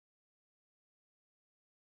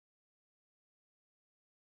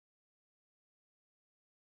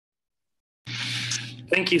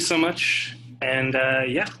Thank you so much. And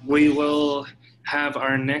yeah, we will have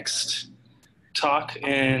our next talk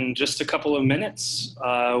in just a couple of minutes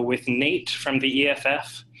with Nate from the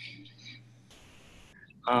EFF.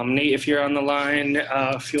 Nate, if you're on the line,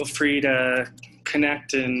 feel free to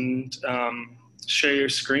connect and share your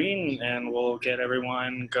screen, and we'll get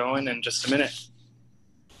everyone going in just a minute.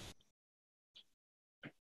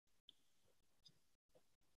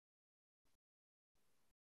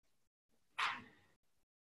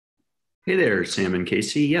 Hey there, Sam and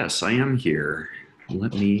Casey. Yes, I am here.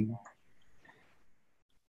 Let me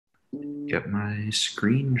get my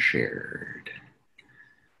screen shared.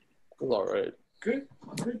 All right. Good.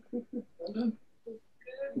 Well done.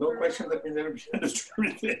 No question that we never understood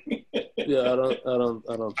everything. Yeah, I don't.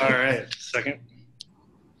 All right, second.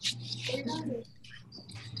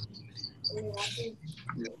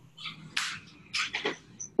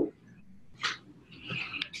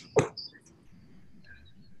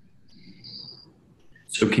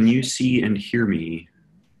 So can you see and hear me?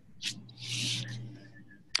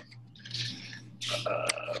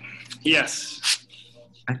 Yes.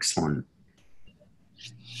 Excellent.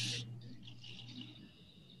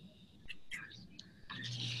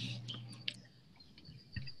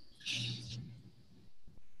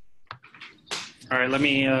 All right, let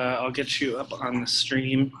me, I'll get you up on the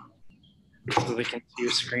stream so they can see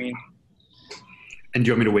your screen. And do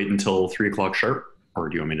you want me to wait until 3 o'clock sharp, or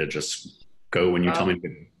do you want me to just go when you tell me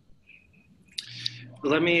to?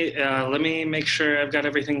 Let me make sure I've got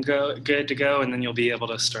everything good to go, and then you'll be able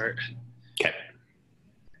to start. Okay.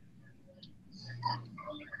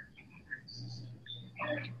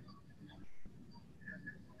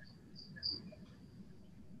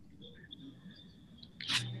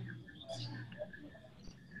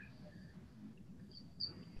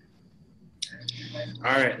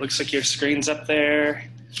 All right, looks like your screen's up there.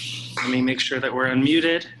 Let me make sure that we're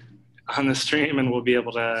unmuted on the stream, and we'll be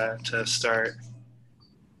able to start.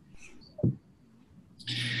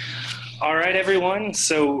 All right, everyone.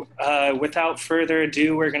 So without further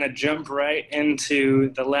ado, we're going to jump right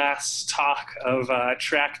into the last talk of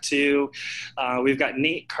track 2. We've got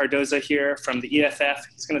Nate Cardozo here from the EFF.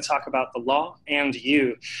 He's going to talk about the law and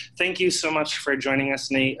you. Thank you so much for joining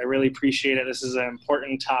us, Nate. I really appreciate it. This is an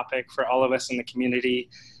important topic for all of us in the community.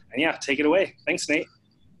 And yeah, take it away. Thanks, Nate.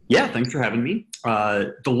 Yeah, thanks for having me.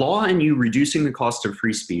 The law and you reducing the cost of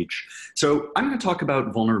free speech. So I'm going to talk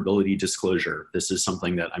about vulnerability disclosure. This is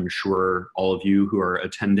something that I'm sure all of you who are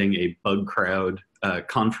attending a bug crowd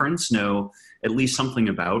conference know at least something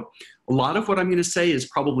about. A lot of what I'm going to say is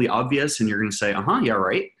probably obvious, and you're going to say, yeah,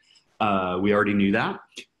 right. We already knew that.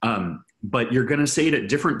 But you're going to say it at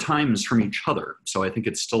different times from each other. So I think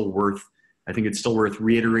it's still worth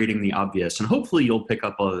reiterating the obvious, and hopefully you'll pick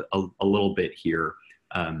up a little bit here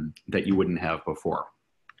that you wouldn't have before.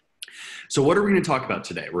 So what are we going to talk about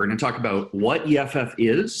today? We're going to talk about what EFF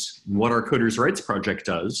is, what our Coders' Rights Project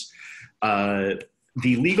does, the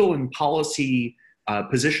legal and policy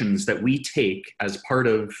positions that we take as part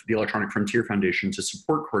of the Electronic Frontier Foundation to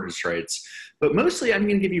support coders' rights. But mostly I'm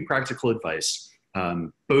going to give you practical advice,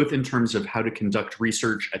 both in terms of how to conduct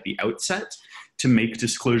research at the outset to make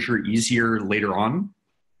disclosure easier later on.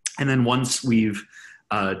 And then once we've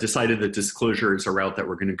decided that disclosure is a route that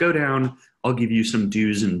we're going to go down, I'll give you some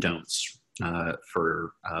do's and don'ts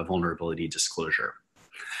for vulnerability disclosure.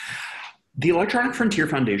 The Electronic Frontier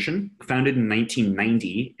Foundation, founded in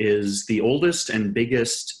 1990, is the oldest and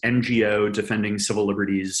biggest NGO defending civil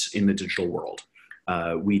liberties in the digital world.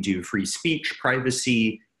 We do free speech,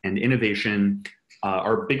 privacy, and innovation.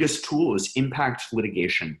 Our biggest tool is impact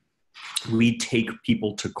litigation. We take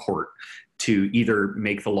people to court to either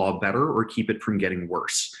make the law better or keep it from getting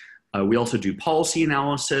worse. We also do policy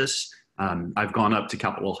analysis. I've gone up to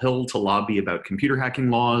Capitol Hill to lobby about computer hacking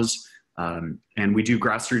laws, and we do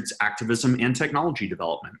grassroots activism and technology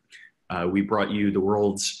development. We brought you the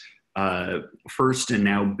world's first and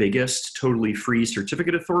now biggest totally free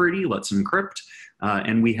certificate authority, Let's Encrypt,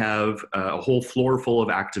 and we have a whole floor full of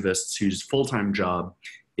activists whose full-time job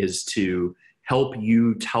is to help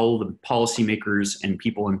you tell the policymakers and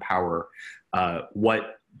people in power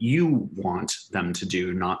what you want them to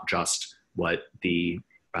do, not just what the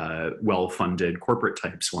well-funded corporate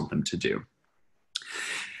types want them to do.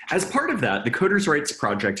 As part of that, the Coders' Rights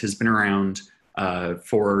Project has been around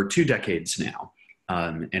for 2 decades now,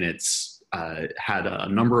 and it's had a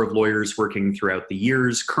number of lawyers working throughout the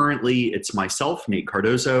years. Currently, it's myself, Nate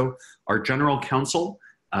Cardozo, our general counsel,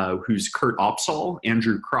 who's Kurt Opsahl,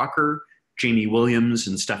 Andrew Crocker, Jamie Williams,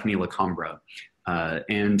 and Stephanie LaCombra.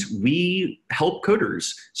 And we help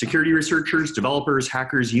coders, security researchers, developers,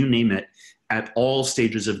 hackers, you name it, at all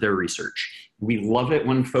stages of their research. We love it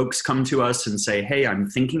when folks come to us and say, hey, I'm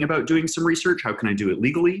thinking about doing some research. How can I do it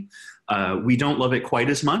legally? We don't love it quite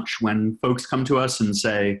as much when folks come to us and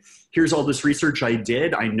say, here's all this research I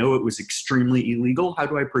did. I know it was extremely illegal. How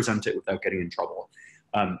do I present it without getting in trouble?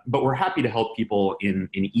 But we're happy to help people in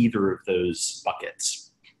either of those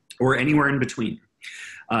buckets or anywhere in between.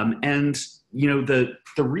 And you know,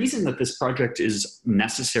 the reason that this project is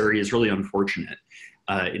necessary is really unfortunate.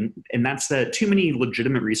 And that's that too many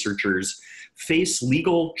legitimate researchers face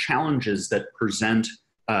legal challenges that prevent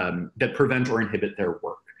or inhibit their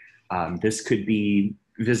work. This could be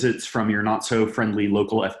visits from your not so friendly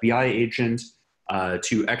local FBI agent,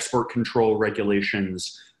 to export control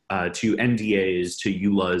regulations, to NDAs, to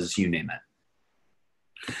EULAs, you name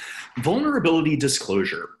it. Vulnerability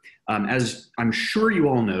disclosure. As I'm sure you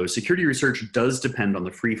all know, security research does depend on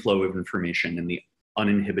the free flow of information and the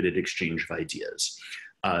uninhibited exchange of ideas.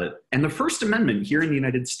 And the First Amendment here in the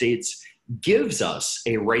United States gives us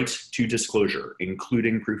a right to disclosure,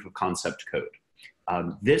 including proof of concept code.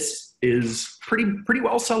 This is pretty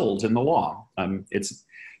well settled in the law.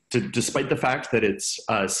 Despite the fact that it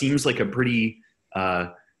seems like a pretty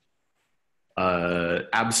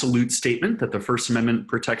absolute statement that the First Amendment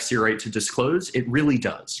protects your right to disclose, it really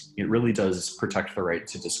does. It really does protect the right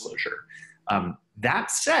to disclosure.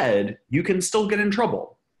 That said, you can still get in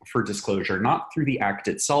trouble for disclosure, not through the act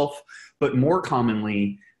itself, but more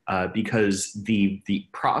commonly because the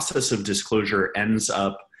process of disclosure ends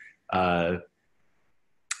up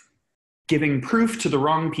giving proof to the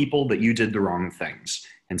wrong people that you did the wrong things.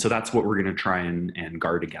 And so that's what we're going to try and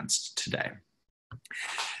guard against today.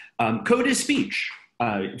 Code is speech.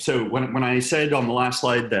 So when I said on the last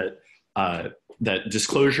slide that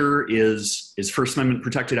disclosure is First Amendment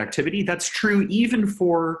protected activity, that's true even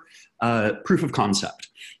for proof of concept.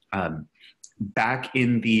 Back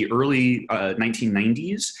in the early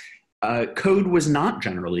 1990s, code was not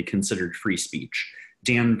generally considered free speech.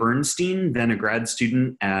 Dan Bernstein, then a grad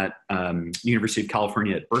student at University of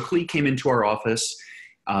California at Berkeley, came into our office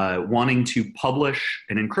wanting to publish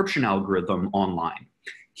an encryption algorithm online.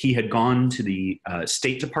 He had gone to the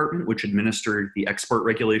State Department, which administered the export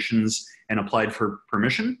regulations, and applied for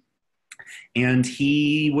permission, and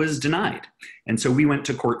he was denied. And so we went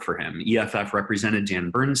to court for him. EFF represented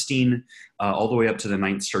Dan Bernstein all the way up to the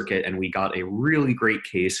Ninth Circuit, and we got a really great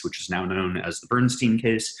case, which is now known as the Bernstein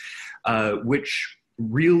case, which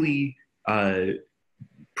really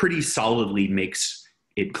pretty solidly makes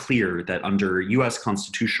it clear that under US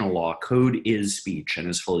constitutional law, code is speech and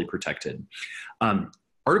is fully protected.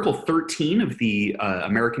 Article 13 of the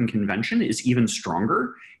American Convention is even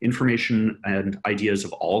stronger. Information and ideas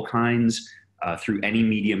of all kinds through any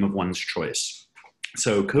medium of one's choice.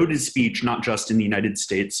 So code is speech, not just in the United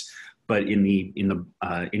States, but in the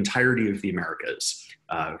entirety of the Americas,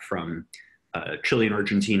 from Chile and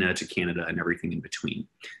Argentina to Canada and everything in between.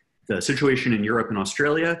 The situation in Europe and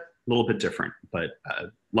Australia, a little bit different, but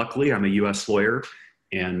luckily I'm a US lawyer,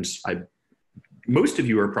 and most of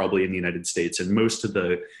you are probably in the United States, and most of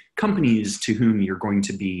the companies to whom you're going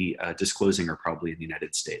to be disclosing are probably in the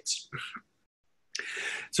United States.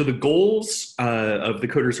 So the goals of the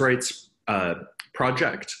Coders' Rights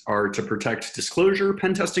project are to protect disclosure,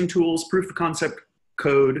 pen testing tools, proof of concept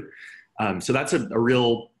code. So that's a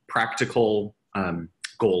real practical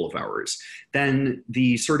goal of ours. Then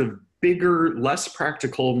the sort of bigger, less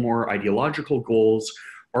practical, more ideological goals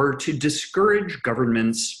are to discourage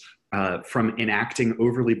governments from enacting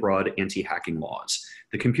overly broad anti-hacking laws.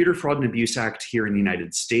 The Computer Fraud and Abuse Act here in the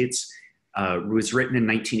United States was written in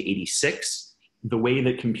 1986. The way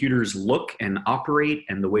that computers look and operate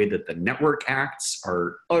and the way that the network acts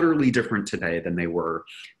are utterly different today than they were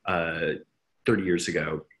 30 years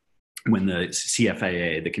ago when the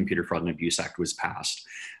CFAA, the Computer Fraud and Abuse Act, was passed.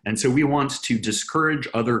 And so we want to discourage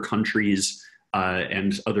other countries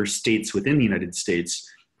and other states within the United States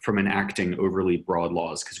from enacting overly broad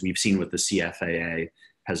laws, because we've seen what the CFAA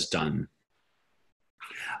has done.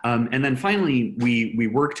 And then finally, we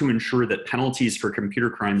work to ensure that penalties for computer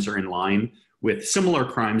crimes are in line with similar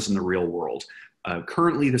crimes in the real world.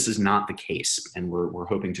 Currently, this is not the case, and we're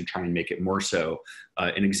hoping to try and make it more so.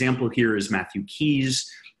 An example here is Matthew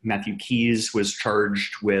Keys. Matthew Keys was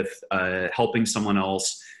charged with helping someone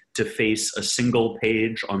else to face a single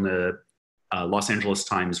page on the Los Angeles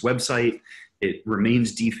Times website. It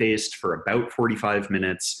remains defaced for about 45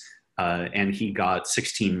 minutes, and he got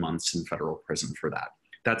 16 months in federal prison for that.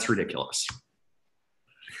 That's ridiculous.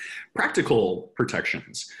 Practical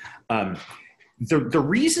protections. The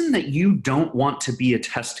reason that you don't want to be a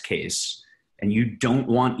test case and you don't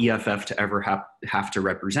want EFF to ever have to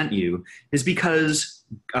represent you is because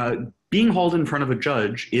being hauled in front of a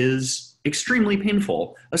judge is extremely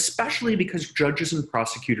painful, especially because judges and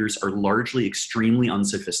prosecutors are largely extremely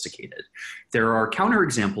unsophisticated. There are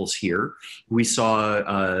counterexamples here. We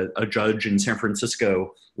saw a judge in San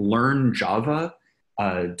Francisco learn Java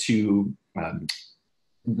to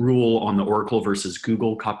rule on the Oracle versus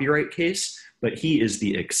Google copyright case, but he is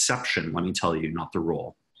the exception, let me tell you, not the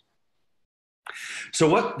rule. So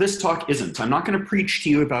what this talk isn't, I'm not going to preach to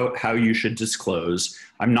you about how you should disclose.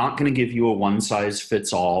 I'm not going to give you a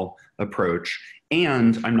one-size-fits-all approach,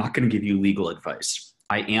 and I'm not going to give you legal advice.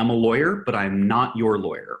 I am a lawyer, but I'm not your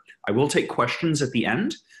lawyer. I will take questions at the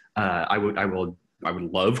end. I would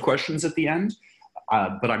love questions at the end,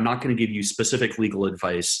 but I'm not going to give you specific legal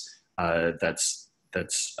advice that's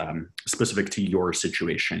specific to your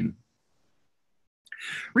situation.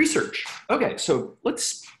 Research. Okay, so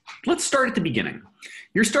let's start at the beginning.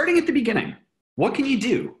 You're starting at the beginning. What can you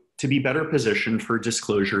do to be better positioned for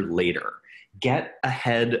disclosure later? Get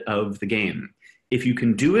ahead of the game. If you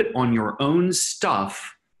can do it on your own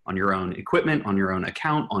stuff, on your own equipment, on your own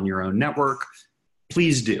account, on your own network,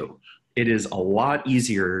 please do. It is a lot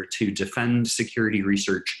easier to defend security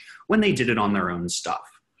research when they did it on their own stuff.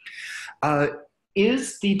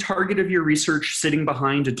 Is the target of your research sitting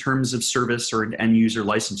behind a terms of service or an end user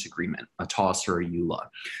license agreement, a TOS or a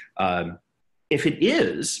EULA? If it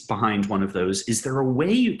is behind one of those, is there a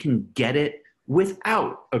way you can get it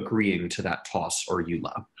without agreeing to that TOS or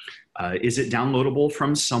EULA? Is it downloadable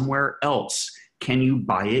from somewhere else? Can you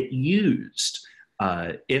buy it used?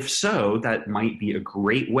 If so, that might be a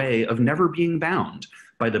great way of never being bound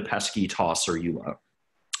by the pesky TOS or EULA.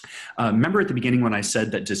 Remember at the beginning when I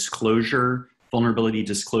said that disclosure, vulnerability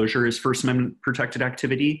disclosure is First Amendment protected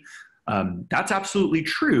activity? That's absolutely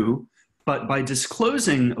true, but by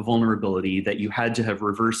disclosing a vulnerability that you had to have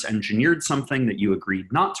reverse engineered something that you agreed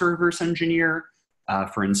not to reverse engineer,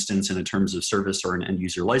 for instance, in a terms of service or an end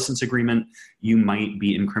user license agreement, you might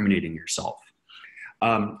be incriminating yourself.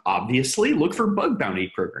 Obviously, look for bug bounty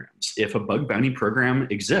programs. If a bug bounty program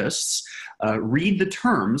exists, read the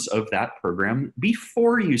terms of that program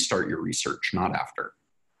before you start your research, not after.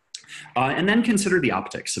 And then consider the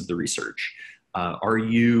optics of the research. Are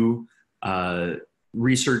you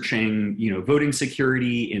researching, voting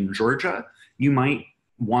security in Georgia? You might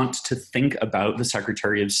want to think about the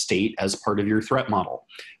Secretary of State as part of your threat model.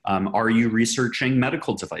 Are you researching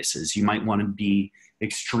medical devices? You might want to be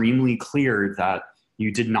extremely clear that you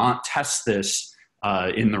did not test this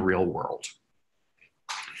in the real world.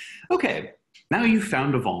 Okay, now you've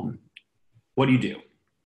found a vuln. What do you do?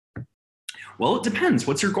 Well, it depends.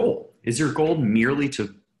 What's your goal? Is your goal merely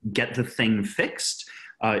to get the thing fixed?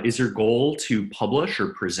 Is your goal to publish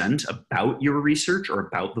or present about your research or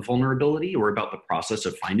about the vulnerability or about the process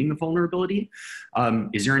of finding the vulnerability?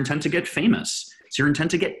 Is your intent to get famous? Is your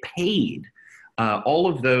intent to get paid? All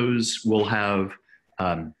of those will have,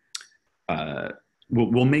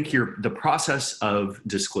 will make the process of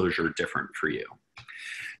disclosure different for you.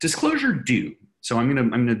 Disclosure do. So I'm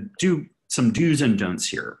gonna do some do's and don'ts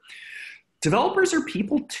here. Developers are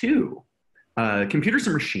people too. Computers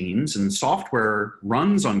are machines and software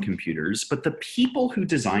runs on computers, but the people who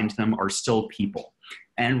designed them are still people.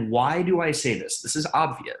 And why do I say this? This is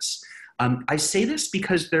obvious. I say this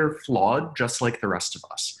because they're flawed just like the rest of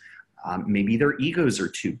us. Maybe their egos are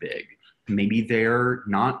too big. Maybe they're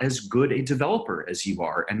not as good a developer as you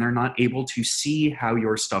are, and they're not able to see how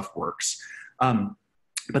your stuff works.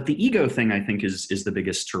 But the ego thing, I think, is the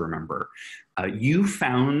biggest to remember. You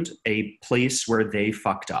found a place where they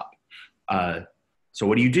fucked up. So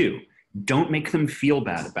what do? Don't make them feel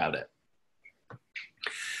bad about it.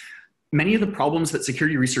 Many of the problems that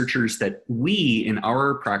security researchers that we in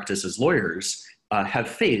our practice as lawyers have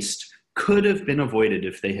faced could have been avoided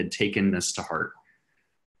if they had taken this to heart.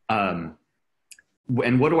 And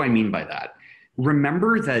what do I mean by that?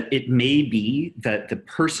 Remember that it may be that the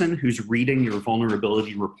person who's reading your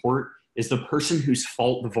vulnerability report is the person whose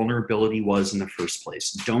fault the vulnerability was in the first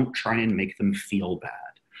place. Don't try and make them feel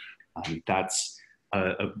bad. That's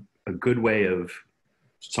a good way of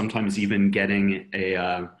sometimes even getting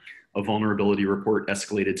a vulnerability report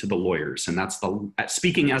escalated to the lawyers. And that's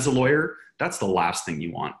speaking as a lawyer, that's the last thing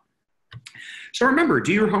you want. So remember,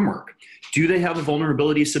 do your homework. Do they have a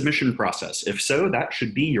vulnerability submission process? If so, that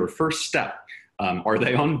should be your first step. Are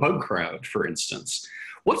they on BugCrowd, for instance?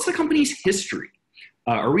 What's the company's history?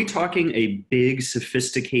 Are we talking a big,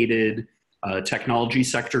 sophisticated technology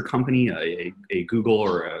sector company, a Google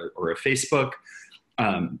or a Facebook?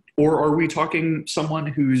 Or are we talking someone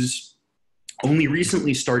who's only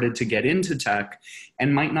recently started to get into tech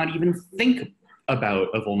and might not even think about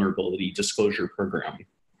a vulnerability disclosure program?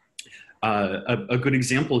 A good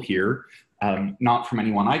example here, not from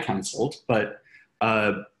anyone I counseled, but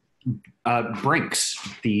Brinks,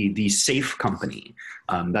 the safe company.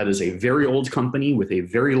 That is a very old company with a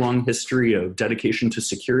very long history of dedication to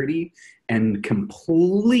security and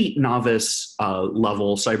complete novice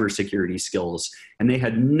level cybersecurity skills. And they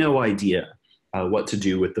had no idea what to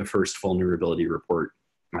do with the first vulnerability report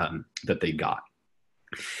that they got.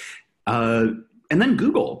 And then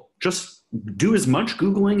Google. Just do as much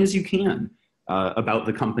Googling as you can about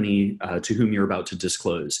the company to whom you're about to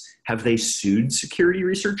disclose. Have they sued security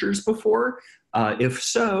researchers before? If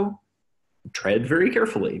so, tread very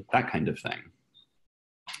carefully, that kind of thing.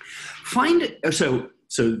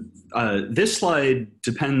 This slide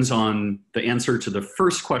depends on the answer to the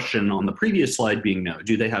first question on the previous slide being no.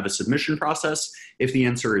 Do they have a submission process? If the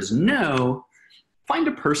answer is no, find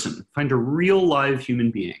a person, find a real live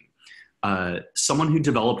human being. Someone who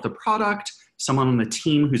developed the product, someone on the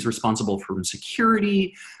team who's responsible for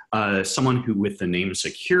security, someone who with the name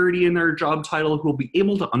security in their job title who will be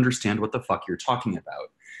able to understand what the fuck you're talking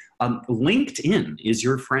about. LinkedIn is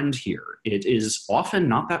your friend here. It is often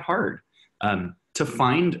not that hard to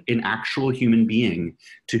find an actual human being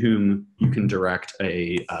to whom you can direct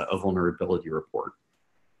a vulnerability report.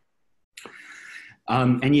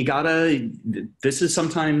 And you gotta, this is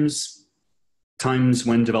sometimes times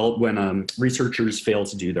when researchers fail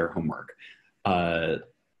to do their homework.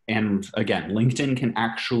 And again, LinkedIn can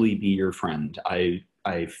actually be your friend.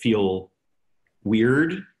 I feel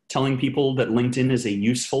weird telling people that LinkedIn is a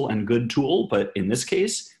useful and good tool, but in this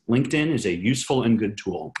case, LinkedIn is a useful and good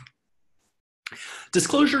tool.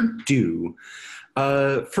 Disclosure due.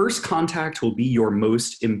 First contact will be your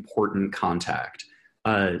most important contact.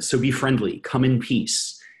 So be friendly, come in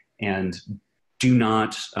peace, and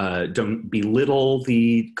don't belittle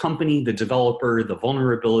the company, the developer, the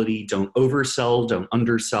vulnerability. Don't oversell, don't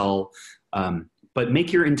undersell, but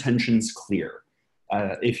make your intentions clear.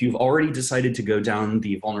 If you've already decided to go down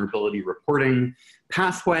the vulnerability reporting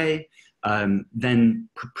pathway, then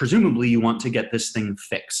presumably you want to get this thing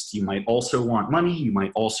fixed. You might also want money, you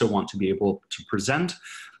might also want to be able to present,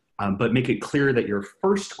 but make it clear that your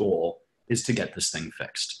first goal is to get this thing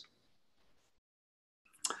fixed.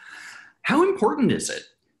 How important is it?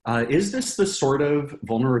 Is this the sort of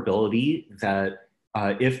vulnerability that,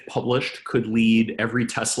 if published, could lead every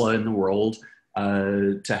Tesla in the world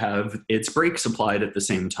to have its brakes applied at the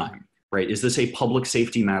same time, right? Is this a public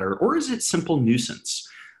safety matter, or is it simple nuisance?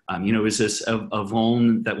 Is this a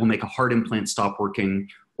vuln that will make a heart implant stop working,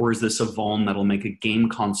 or is this a vuln that will make a game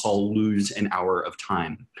console lose an hour of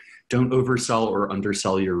time? Don't oversell or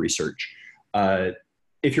undersell your research.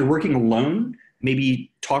 If you're working alone,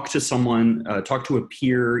 maybe talk to someone, talk to a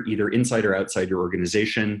peer, either inside or outside your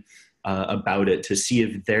organization, about it to see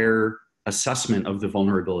if their assessment of the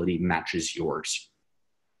vulnerability matches yours.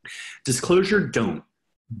 Disclosure don't.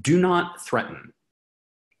 Do not threaten.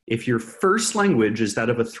 If your first language is that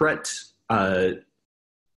of a threat to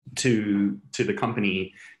the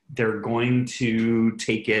company, they're going to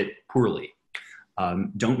take it poorly.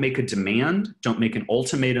 Don't make a demand. Don't make an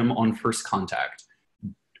ultimatum on first contact.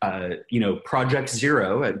 Project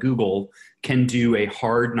Zero at Google can do a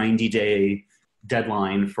hard 90-day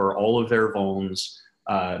deadline for all of their vulns,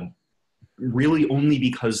 really only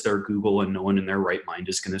because they're Google and no one in their right mind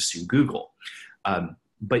is going to sue Google.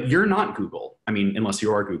 But you're not Google. I mean, unless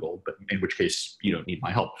you are Google, but in which case you don't need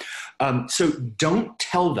my help. So don't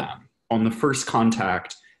tell them on the first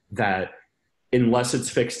contact that unless it's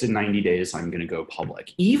fixed in 90 days, I'm going to go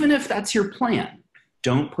public. Even if that's your plan,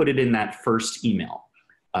 don't put it in that first email.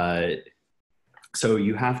 So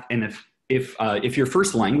you have, and if your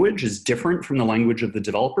first language is different from the language of the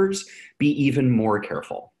developers, be even more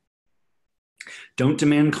careful. Don't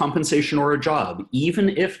demand compensation or a job, even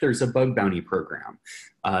if there's a bug bounty program.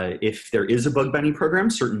 If there is a bug bounty program,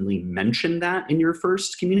 certainly mention that in your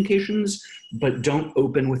first communications, but don't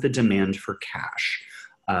open with a demand for cash.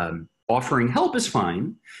 Offering help is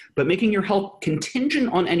fine, but making your help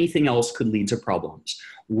contingent on anything else could lead to problems.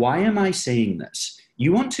 Why am I saying this?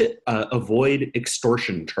 You want to avoid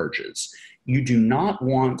extortion charges. You do not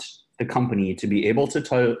want the company to be able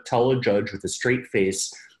to tell a judge with a straight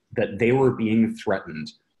face that they were being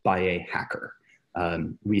threatened by a hacker.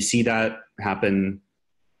 We see that happen,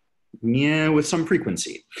 with some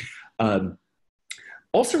frequency.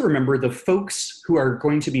 Also remember the folks who are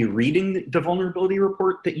going to be reading the vulnerability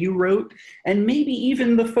report that you wrote, and maybe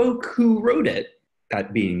even the folk who wrote it,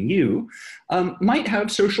 that being you, might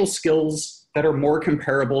have social skills that are more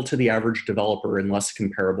comparable to the average developer and less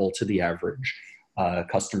comparable to the average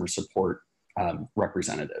customer support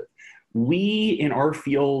representative. We in our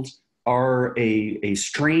field are a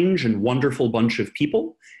strange and wonderful bunch of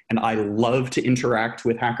people, and I love to interact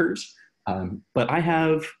with hackers, but I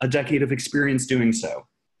have a decade of experience doing so,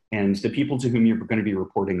 and the people to whom you're going to be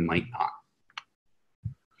reporting might not.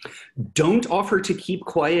 Don't offer to keep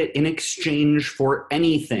quiet in exchange for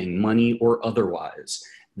anything, money or otherwise.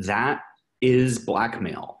 That is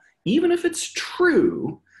blackmail. Even if it's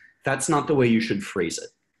true, that's not the way you should phrase it.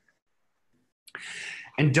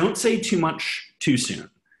 And don't say too much too soon.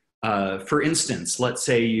 For instance, let's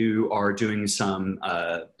say you are doing some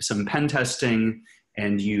pen testing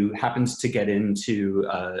and you happened to get into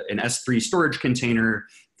an S3 storage container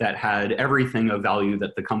that had everything of value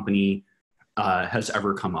that the company has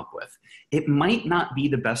ever come up with. It might not be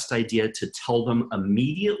the best idea to tell them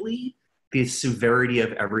immediately the severity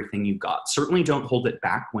of everything you got. Certainly don't hold it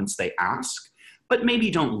back once they ask, but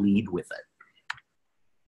maybe don't lead with it.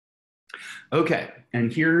 Okay,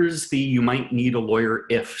 and here's the you might need a lawyer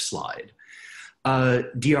if slide.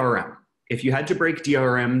 DRM. If you had to break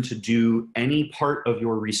DRM to do any part of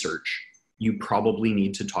your research, you probably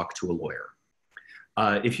need to talk to a lawyer.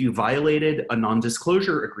 If you violated a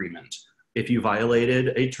non-disclosure agreement, if you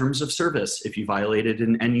violated a terms of service, if you violated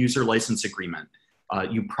an end user license agreement,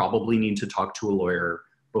 you probably need to talk to a lawyer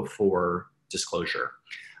before disclosure.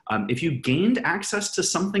 If you gained access to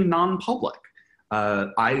something non-public,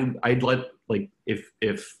 I'd let, like,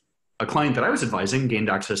 if a client that I was advising gained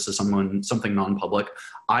access to something non-public,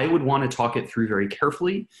 I would want to talk it through very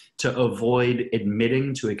carefully to avoid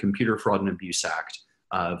admitting to a Computer Fraud and Abuse Act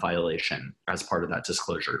violation as part of that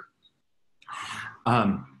disclosure.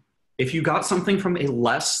 If you got something from a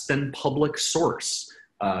less than public source,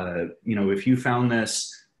 you know, if you found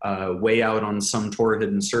this way out on some Tor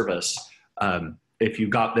hidden service, if you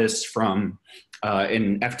got this from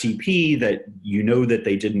an FTP that you know that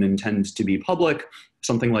they didn't intend to be public,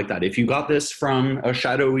 something like that. If you got this from a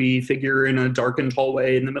shadowy figure in a darkened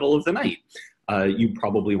hallway in the middle of the night, you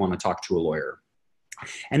probably want to talk to a lawyer.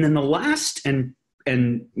 And then the last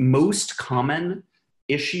and most common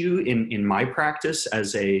issue in my practice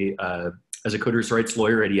as a coders rights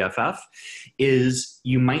lawyer at EFF is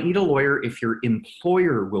you might need a lawyer if your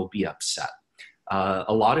employer will be upset.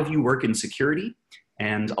 A lot of you work in security,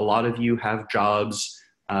 and a lot of you have jobs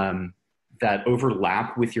that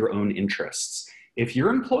overlap with your own interests. If your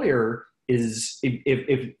employer is,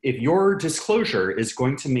 if your disclosure is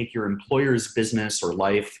going to make your employer's business or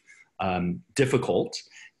life difficult,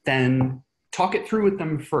 then talk it through with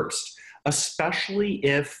them first, especially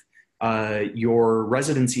if your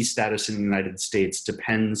residency status in the United States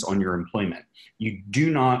depends on your employment. You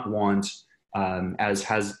do not want,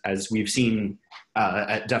 as we've seen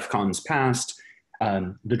at DEF CON's past,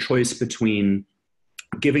 the choice between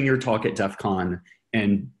giving your talk at DEF CON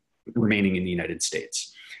and remaining in the United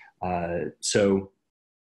States. So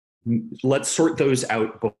let's sort those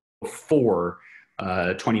out before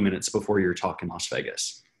 20 minutes before your talk in Las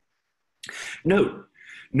Vegas. Note,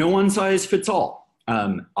 no one size fits all.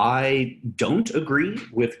 I don't agree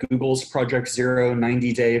with Google's Project Zero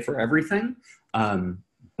 90-day for everything,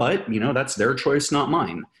 but you know, that's their choice, not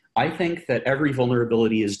mine. I think that every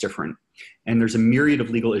vulnerability is different, and there's a myriad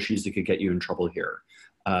of legal issues that could get you in trouble here.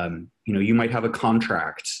 You know, you might have a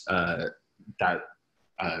contract that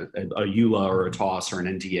a EULA or a TOS or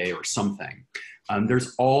an NDA or something.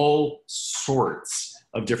 There's all sorts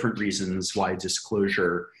of different reasons why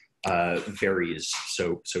disclosure varies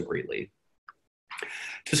so greatly.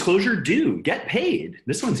 Disclosure due, get paid.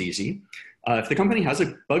 This one's easy. If the company has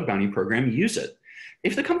a bug bounty program, use it.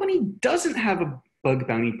 If the company doesn't have a bug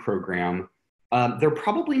bounty program, they're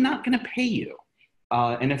probably not going to pay you.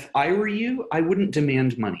 And if I were you, I wouldn't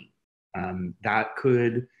demand money. That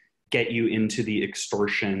could get you into the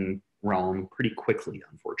extortion realm pretty quickly,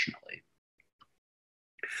 unfortunately.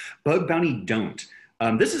 Bug bounty don't.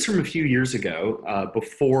 This is from a few years ago,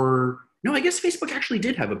 before, no, I guess Facebook actually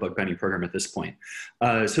did have a bug bounty program at this point.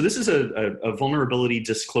 So this is a vulnerability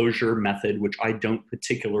disclosure method, which I don't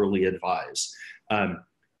particularly advise.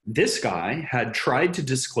 This guy had tried to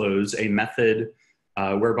disclose a method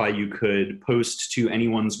whereby you could post to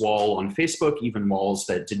anyone's wall on Facebook, even walls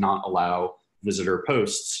that did not allow visitor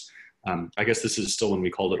posts. I guess this is still when we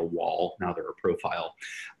called it a wall, now they're a profile.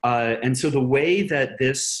 And so the way that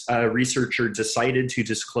this researcher decided to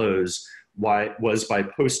disclose was by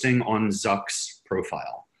posting on Zuck's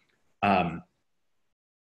profile.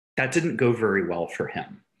 That didn't go very well for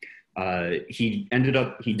him. He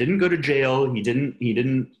didn't go to jail, he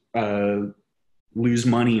didn't lose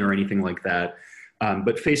money or anything like that.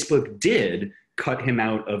 But Facebook did cut him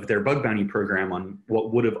out of their bug bounty program on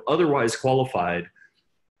what would have otherwise qualified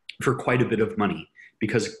for quite a bit of money,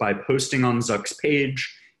 because by posting on Zuck's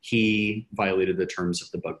page, he violated the terms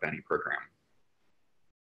of the bug bounty program.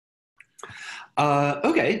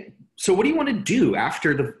 Okay, so what do you want to do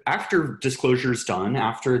after disclosure is done,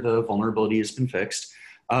 after the vulnerability has been fixed?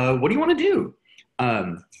 What do you want to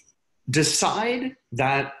do? Decide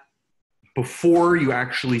that before you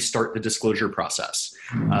actually start the disclosure process.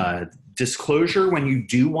 Disclosure, when you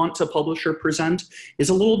do want to publish or present, is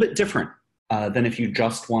a little bit different than if you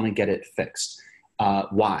just want to get it fixed.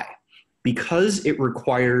 Why? Because it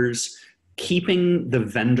requires keeping the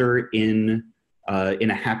vendor in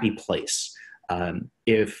a happy place.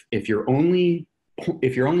 If your only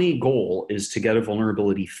goal is to get a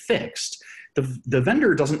vulnerability fixed, the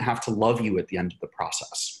vendor doesn't have to love you at the end of the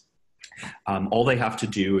process. All they have to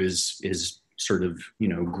do is sort of,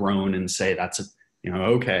 groan and say,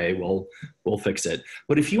 okay, we'll fix it.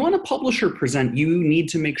 But if you want to publish or present, you need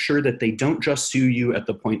to make sure that they don't just sue you at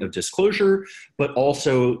the point of disclosure, but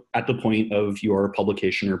also at the point of your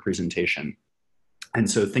publication or presentation. And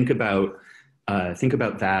so think about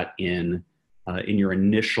that in your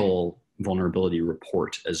initial vulnerability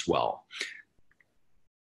report as well.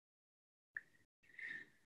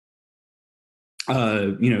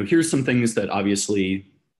 Here's some things that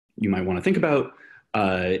obviously you might want to think about.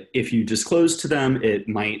 If you disclose to them, it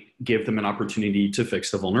might give them an opportunity to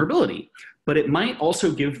fix the vulnerability, but it might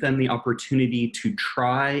also give them the opportunity to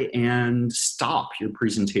try and stop your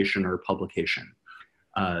presentation or publication.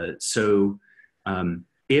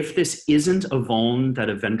 If this isn't a vuln that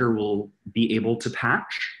a vendor will be able to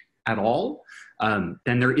patch at all,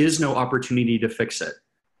 then there is no opportunity to fix it.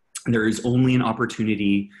 There is only an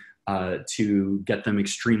opportunity to get them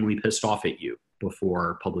extremely pissed off at you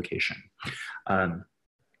before publication. How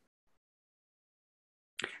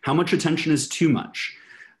much attention is too much?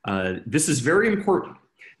 This is very important.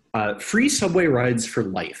 Free subway rides for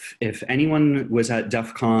life. If anyone was at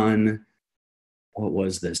DEF CON, what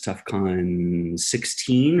was this, DEF CON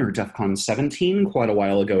 16 or DEF CON 17, quite a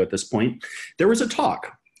while ago at this point, there was a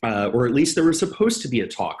talk, or at least there was supposed to be a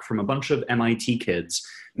talk from a bunch of MIT kids,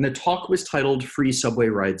 and the talk was titled Free Subway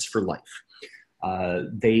Rides for Life.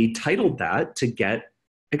 They titled that to get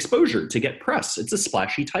exposure, to get press. It's a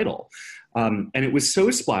splashy title. And it was so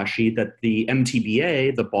splashy that the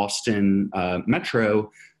MTBA, the Boston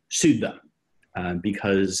Metro, sued them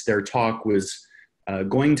because their talk was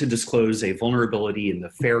going to disclose a vulnerability in the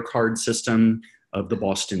fare card system of the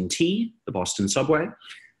Boston T, the Boston subway.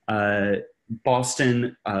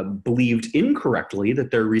 Boston believed incorrectly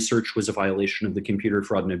that their research was a violation of the Computer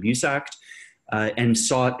Fraud and Abuse Act and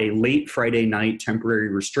sought a late Friday night temporary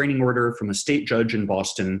restraining order from a state judge in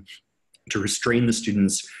Boston to restrain the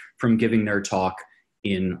students from giving their talk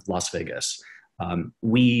in Las Vegas.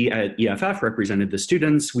 We at EFF represented the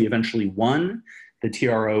students. We eventually won. The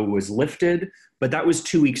TRO was lifted, but that was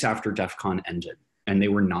 2 weeks after DEF CON ended, and they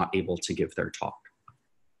were not able to give their talk.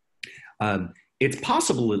 It's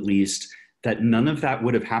possible, at least, that none of that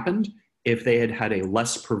would have happened if they had had a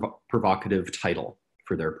less provocative title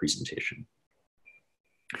for their presentation.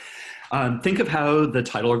 Think of how the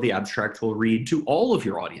title of the abstract will read to all of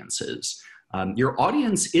your audiences. Your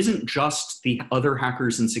audience isn't just the other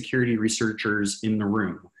hackers and security researchers in the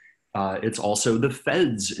room. It's also the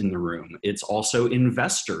feds in the room. It's also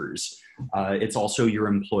investors. It's also your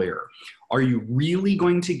employer. Are you really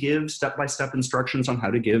going to give step-by-step instructions on how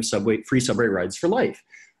to give free subway rides for life?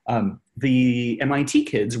 The MIT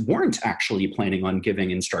kids weren't actually planning on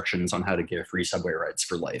giving instructions on how to give free subway rides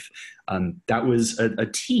for life. That was a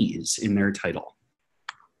tease in their title.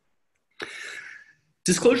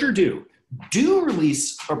 Disclosure due. Do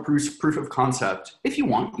release a proof of concept if you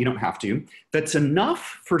want, you don't have to, that's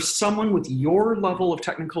enough for someone with your level of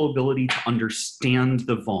technical ability to understand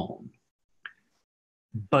the vuln.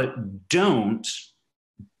 But don't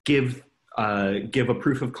give a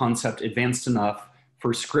proof of concept advanced enough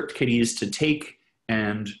for script kiddies to take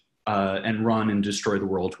and run and destroy the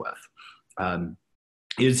world with.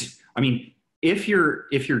 If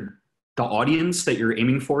the audience that you're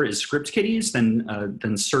aiming for is script kiddies,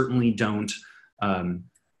 then certainly don't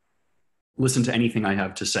listen to anything I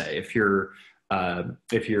have to say. If your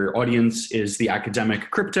audience is the academic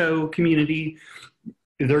crypto community,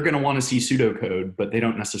 they're going to want to see pseudocode, but they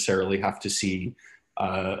don't necessarily have to see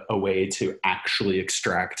a way to actually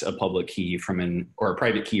extract a public key or a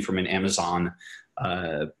private key from an Amazon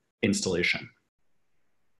installation.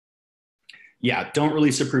 Yeah, don't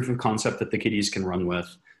release a proof of concept that the kiddies can run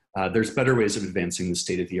with. There's better ways of advancing the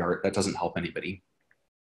state of the art. That doesn't help anybody.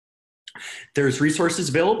 There's resources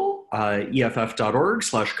available,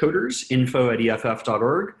 EFF.org/coders,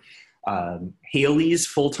 info@EFF.org. Haley's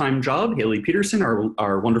full-time job, Haley Peterson,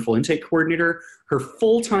 our wonderful intake coordinator, her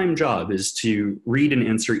full-time job is to read and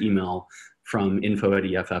answer email from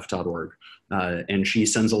info@eff.org. And she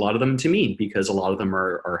sends a lot of them to me because a lot of them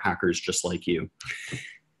are hackers just like you.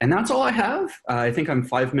 And that's all I have. I think I'm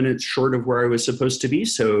 5 minutes short of where I was supposed to be.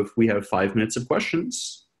 So if we have 5 minutes of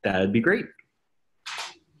questions, that'd be great.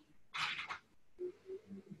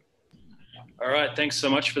 All right, thanks so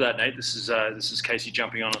much for that, Nate. This is Casey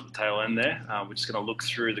jumping on at the tail end there. We're just going to look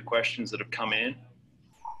through the questions that have come in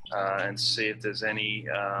and see if there's any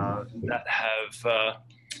that have.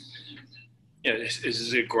 This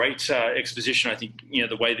is a great exposition. I think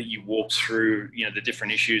the way that you walk through the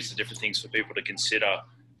different issues, the different things for people to consider.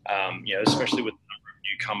 Especially with the number of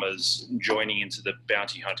newcomers joining into the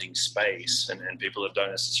bounty hunting space, and people that don't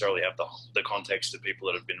necessarily have the context of people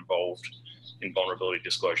that have been involved in vulnerability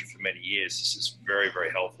disclosure for many years. This is very,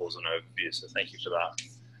 very helpful as an overview, so thank you for that.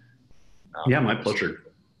 Yeah, my pleasure.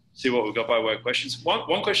 See what we've got by way of questions.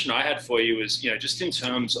 One question I had for you is, just in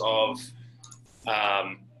terms of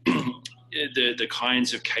the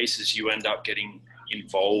kinds of cases you end up getting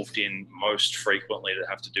involved in most frequently that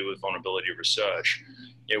have to do with vulnerability research.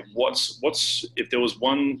 What's if there was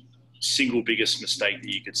one single biggest mistake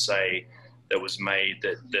that you could say that was made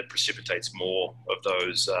that precipitates more of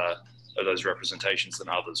those representations than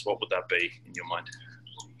others, what would that be in your mind?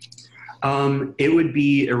 It would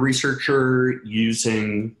be a researcher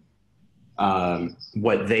using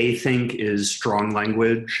what they think is strong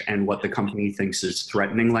language and what the company thinks is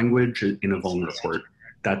threatening language in a vuln report.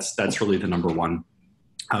 That's really the number one.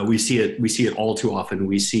 We see it all too often.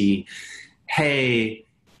 We see, hey,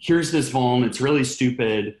 here's this vuln, it's really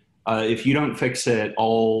stupid. If you don't fix it,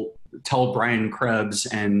 I'll tell Brian Krebs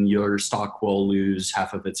and your stock will lose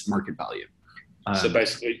half of its market value. So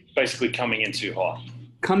basically coming in too hot.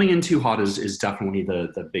 Coming in too hot is definitely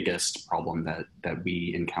the biggest problem that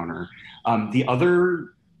we encounter. The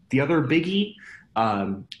other biggie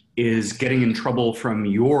is getting in trouble from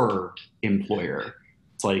your employer.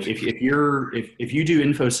 It's like if you do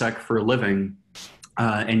InfoSec for a living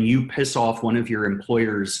and you piss off one of your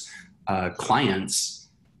employer's clients,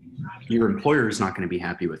 your employer is not going to be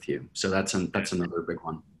happy with you. So that's another big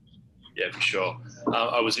one. Yeah, for sure.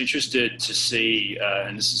 I was interested to see,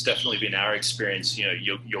 and this has definitely been our experience,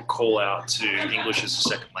 your call out to English as a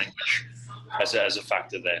second language as a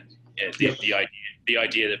factor there. The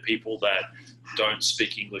idea that people that don't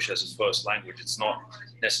speak English as a first language, it's not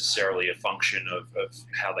necessarily a function of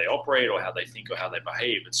how they operate or how they think or how they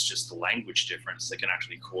behave. It's just the language difference that can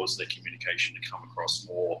actually cause their communication to come across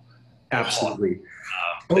more. Absolutely.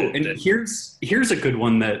 Here's a good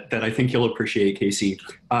one that I think you'll appreciate, Casey.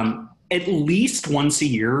 At least once a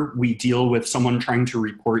year, we deal with someone trying to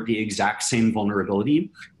report the exact same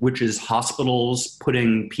vulnerability, which is hospitals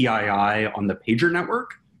putting PII on the pager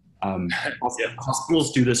network.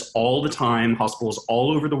 Hospitals do this all the time. Hospitals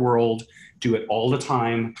all over the world do it all the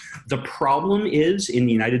time. The problem is, in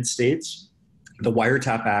the United States, the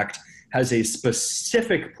Wiretap Act has a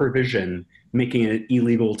specific provision making it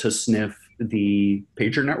illegal to sniff the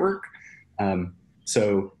pager network.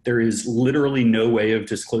 So there is literally no way of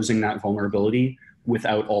disclosing that vulnerability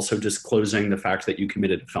without also disclosing the fact that you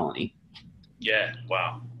committed a felony. Yeah,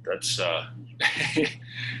 wow. That's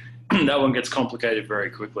that one gets complicated very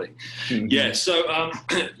quickly. Mm-hmm. Yeah, so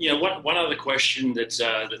one other question that's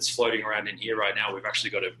floating around in here right now, we've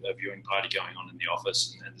actually got a viewing party going on in the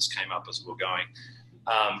office, and this came up as we were going.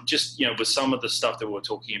 With some of the stuff that we were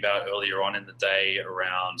talking about earlier on in the day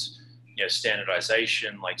around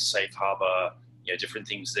standardization, like safe harbor, different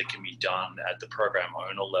things that can be done at the program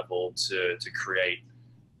owner level to create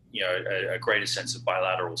a greater sense of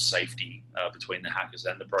bilateral safety between the hackers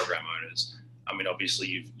and the program owners. I mean,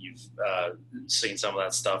 obviously you've seen some of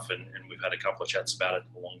that stuff, and we've had a couple of chats about it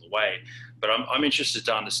along the way. But I'm interested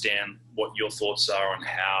to understand what your thoughts are on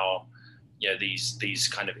how these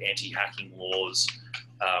kind of anti-hacking laws,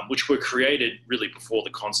 which were created really before the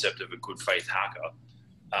concept of a good faith hacker,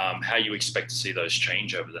 how you expect to see those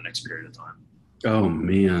change over the next period of time. Oh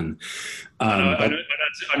man, I know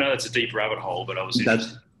that's a deep rabbit hole, but I was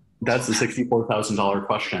interested. That's the $64,000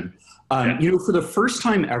 question. For the first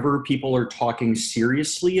time ever, people are talking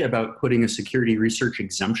seriously about putting a security research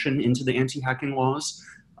exemption into the anti-hacking laws.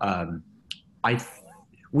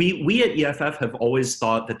 We at EFF have always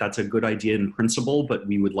thought that that's a good idea in principle, but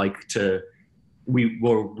we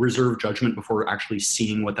will reserve judgment before actually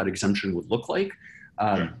seeing what that exemption would look like.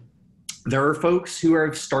 There are folks who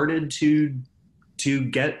have started to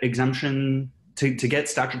get exemption, to get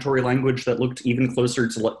statutory language that looked even closer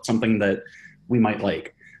to something that we might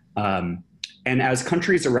like. And as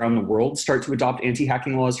countries around the world start to adopt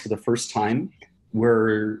anti-hacking laws for the first time,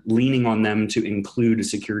 we're leaning on them to include a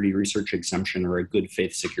security research exemption or a good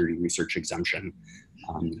faith security research exemption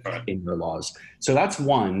in their laws. So that's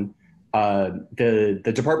one.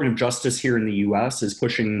 The Department of Justice here in the US is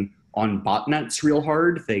pushing on botnets real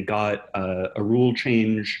hard. They got a rule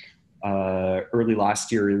change early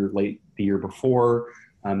last year, or late the year before,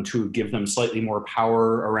 to give them slightly more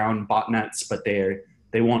power around botnets, but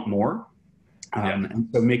they want more. And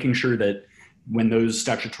so making sure that when those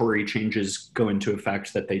statutory changes go into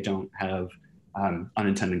effect, that they don't have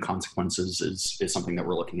unintended consequences is something that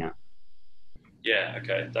we're looking at. Yeah,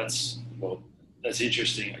 okay, that's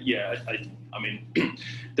interesting. Yeah, I mean,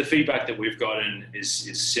 the feedback that we've gotten is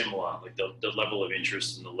similar. Like the level of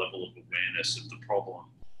interest and the level of awareness of the problem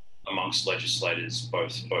amongst legislators,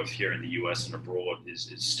 both here in the US and abroad, is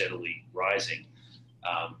steadily rising.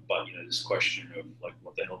 But this question of like,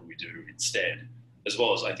 what the hell do we do instead? As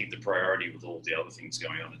well as I think the priority with all the other things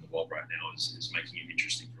going on in the world right now is making it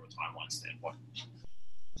interesting from a timeline standpoint.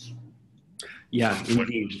 Yeah,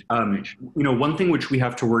 indeed. One thing which we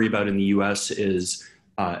have to worry about in the US is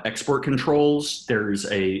export controls. There's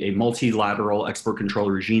a multilateral export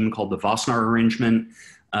control regime called the Wassenaar Arrangement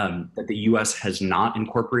that the US has not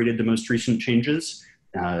incorporated the most recent changes.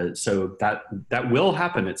 So that will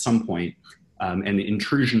happen at some point. And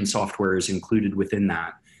intrusion software is included within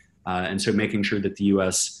that. And so making sure that the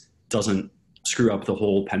US doesn't screw up the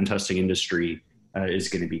whole pen testing industry is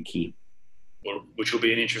going to be key. Well, which will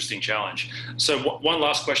be an interesting challenge. So one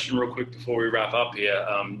last question real quick before we wrap up here,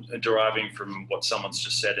 deriving from what someone's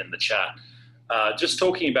just said in the chat. Just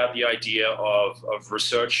talking about the idea of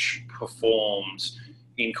research performed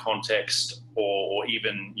in context or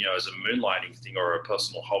even as a moonlighting thing or a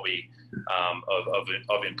personal hobby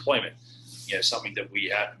of employment. Something that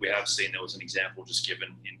we have seen. There was an example just given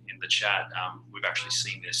in the chat. We've actually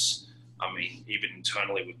seen this, I mean, even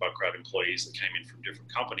internally with Bugcrowd employees that came in from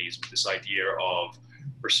different companies, with this idea of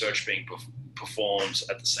research being performed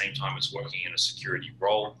at the same time as working in a security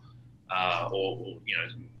role, or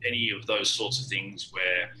any of those sorts of things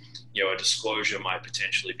where a disclosure might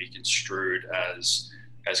potentially be construed as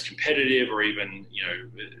competitive or even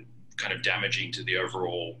kind of damaging to the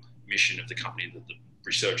overall mission of the company that the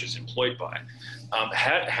research is employed by.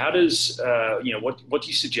 How does what do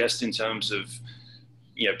you suggest in terms of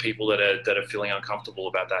people that are feeling uncomfortable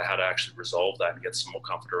about that, how to actually resolve that and get some more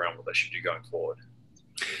comfort around what they should do going forward?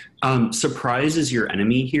 Surprise is your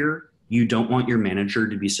enemy here. You don't want your manager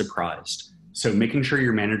to be surprised. So making sure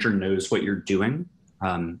your manager knows what you're doing,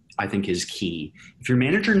 I think is key. If your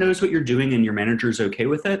manager knows what you're doing and your manager is okay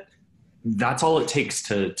with it, that's all it takes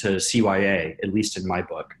to CYA, at least in my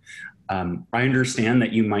book. I understand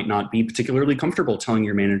that you might not be particularly comfortable telling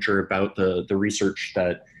your manager about the research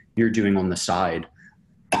that you're doing on the side.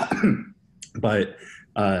 But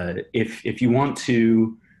if you want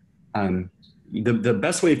to, the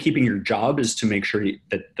best way of keeping your job is to make sure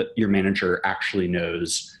that your manager actually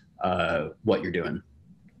knows what you're doing.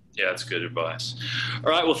 Yeah, that's good advice.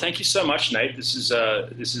 All right, well, thank you so much, Nate. This is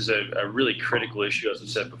a really critical issue, as I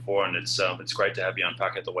said before, and it's great to have you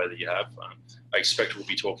unpack it the way that you have. I expect we'll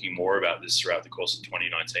be talking more about this throughout the course of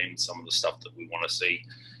 2019. Some of the stuff that we want to see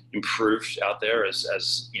improved out there, as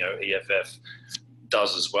EFF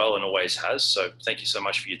does as well and always has. So thank you so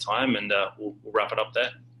much for your time, and we'll wrap it up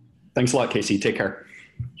there. Thanks a lot, Casey. Take care.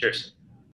 Cheers.